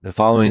The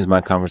following is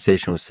my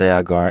conversation with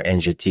Saagar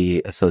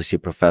Enjeti,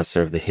 Associate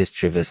Professor of the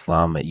History of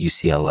Islam at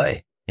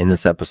UCLA. In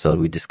this episode,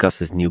 we discuss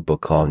his new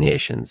book,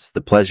 Columniations,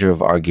 The Pleasure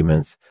of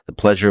Arguments, The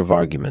Pleasure of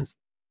Arguments.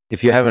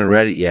 If you haven't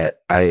read it yet,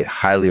 I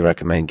highly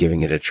recommend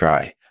giving it a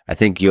try. I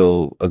think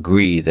you'll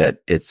agree that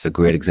it's a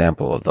great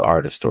example of the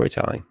art of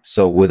storytelling.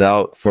 So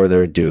without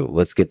further ado,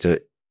 let's get to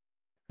it.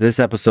 This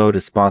episode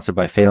is sponsored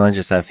by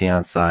Phalanges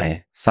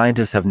Afianci.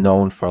 Scientists have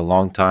known for a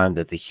long time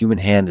that the human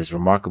hand is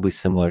remarkably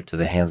similar to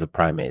the hands of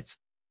primates.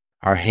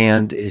 Our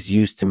hand is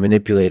used to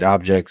manipulate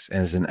objects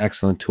and is an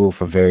excellent tool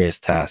for various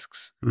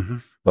tasks.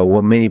 But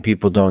what many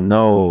people don't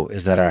know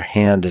is that our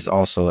hand is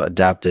also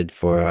adapted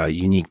for a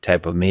unique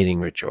type of mating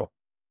ritual.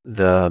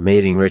 The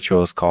mating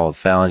ritual is called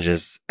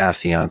Phalanges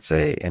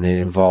Afianci, and it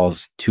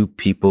involves two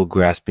people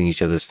grasping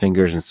each other's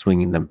fingers and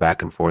swinging them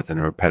back and forth in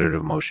a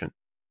repetitive motion.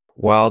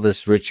 While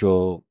this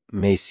ritual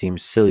may seem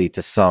silly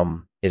to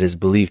some, it is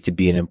believed to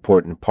be an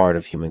important part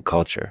of human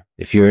culture.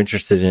 If you're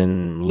interested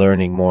in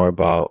learning more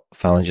about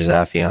Phalanges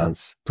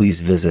Afianci, please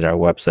visit our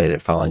website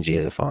at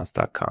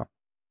phalangesaffiance.com.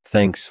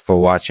 Thanks for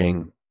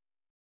watching.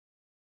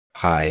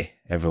 Hi,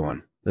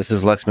 everyone. This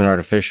is Lexman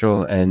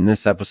Artificial, and in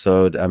this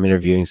episode, I'm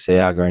interviewing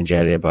Saagar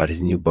Enjeti about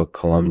his new book,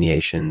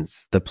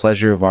 Columniations, The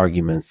Pleasure of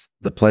Arguments.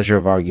 The Pleasure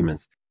of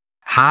Arguments.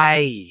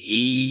 Hi.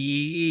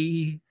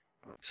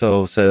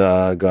 So,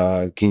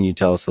 Saagar, can you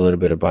tell us a little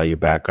bit about your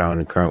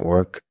background and current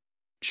work?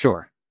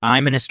 Sure.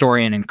 I'm an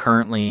historian and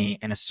currently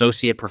an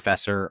associate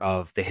professor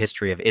of the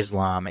history of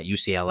Islam at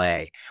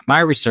UCLA. My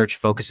research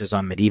focuses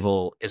on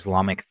medieval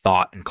Islamic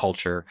thought and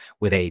culture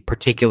with a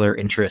particular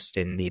interest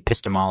in the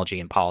epistemology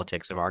and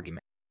politics of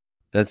argument.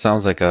 That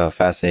sounds like a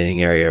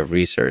fascinating area of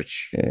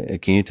research.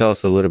 Can you tell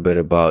us a little bit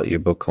about your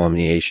book,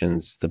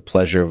 Columniations, The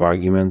Pleasure of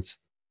Arguments?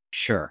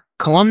 Sure.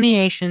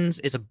 Columniations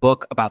is a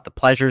book about the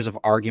pleasures of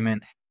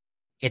argument.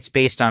 It's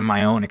based on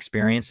my own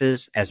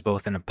experiences as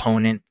both an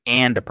opponent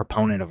and a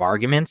proponent of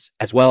arguments,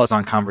 as well as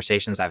on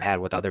conversations I've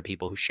had with other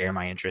people who share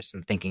my interest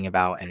in thinking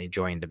about and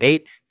enjoying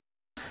debate.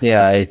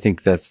 Yeah, I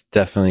think that's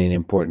definitely an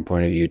important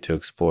point of view to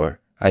explore.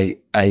 I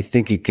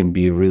think it can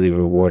be really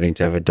rewarding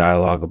to have a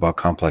dialogue about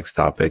complex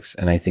topics,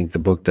 and I think the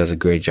book does a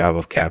great job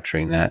of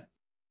capturing that.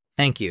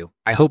 Thank you.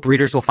 I hope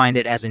readers will find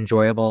it as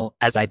enjoyable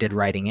as I did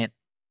writing it.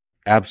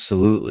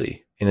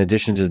 Absolutely. In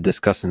addition to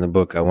discussing the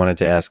book, I wanted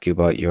to ask you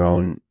about your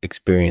own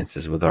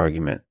experiences with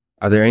argument.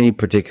 Are there any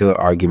particular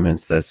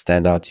arguments that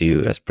stand out to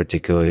you as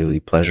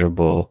particularly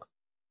pleasurable?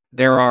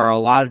 There are a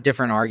lot of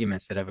different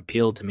arguments that have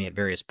appealed to me at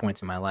various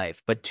points in my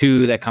life, but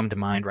two that come to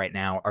mind right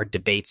now are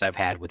debates I've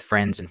had with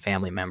friends and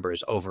family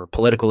members over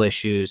political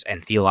issues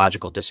and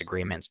theological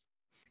disagreements.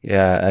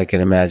 Yeah, I can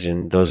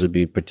imagine those would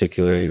be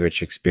particularly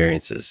rich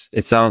experiences.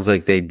 It sounds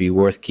like they'd be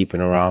worth keeping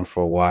around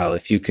for a while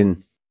if you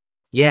can.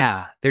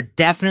 Yeah, they're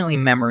definitely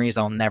memories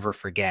I'll never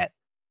forget.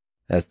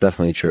 That's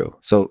definitely true.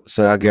 So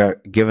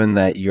given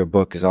that your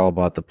book is all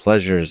about the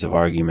pleasures of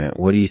argument,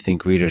 what do you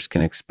think readers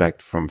can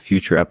expect from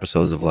future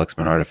episodes of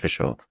Lexman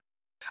Artificial?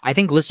 I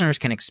think listeners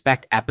can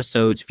expect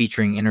episodes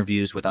featuring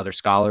interviews with other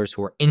scholars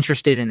who are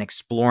interested in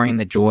exploring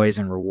the joys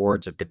and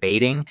rewards of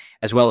debating,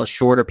 as well as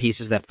shorter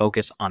pieces that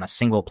focus on a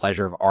single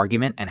pleasure of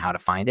argument and how to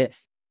find it.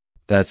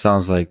 That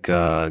sounds like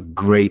a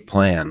great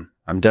plan.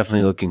 I'm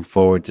definitely looking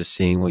forward to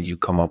seeing what you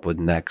come up with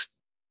next.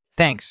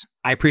 Thanks.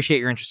 I appreciate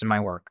your interest in my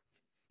work.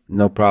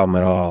 No problem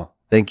at all.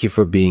 Thank you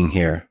for being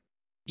here.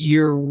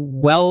 You're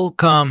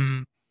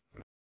welcome.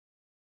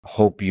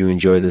 Hope you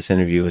enjoy this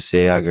interview with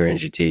Saagar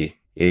Enjeti.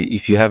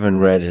 If you haven't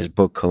read his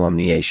book,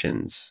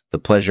 Columniations, The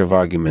Pleasure of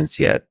Arguments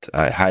yet,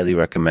 I highly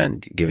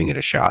recommend giving it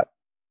a shot.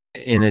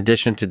 In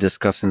addition to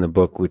discussing the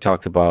book, we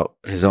talked about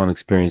his own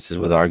experiences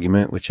with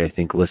argument, which I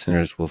think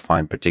listeners will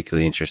find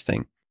particularly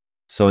interesting.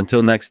 So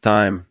until next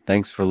time,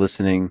 thanks for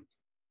listening.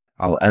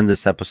 I'll end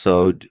this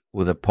episode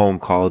with a poem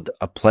called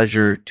A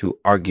Pleasure to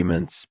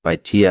Arguments by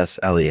T.S.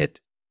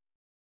 Eliot.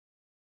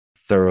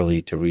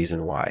 Thoroughly to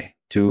reason why.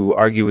 To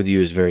argue with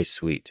you is very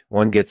sweet.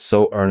 One gets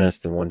so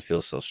earnest and one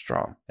feels so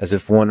strong, as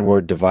if one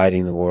were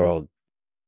dividing the world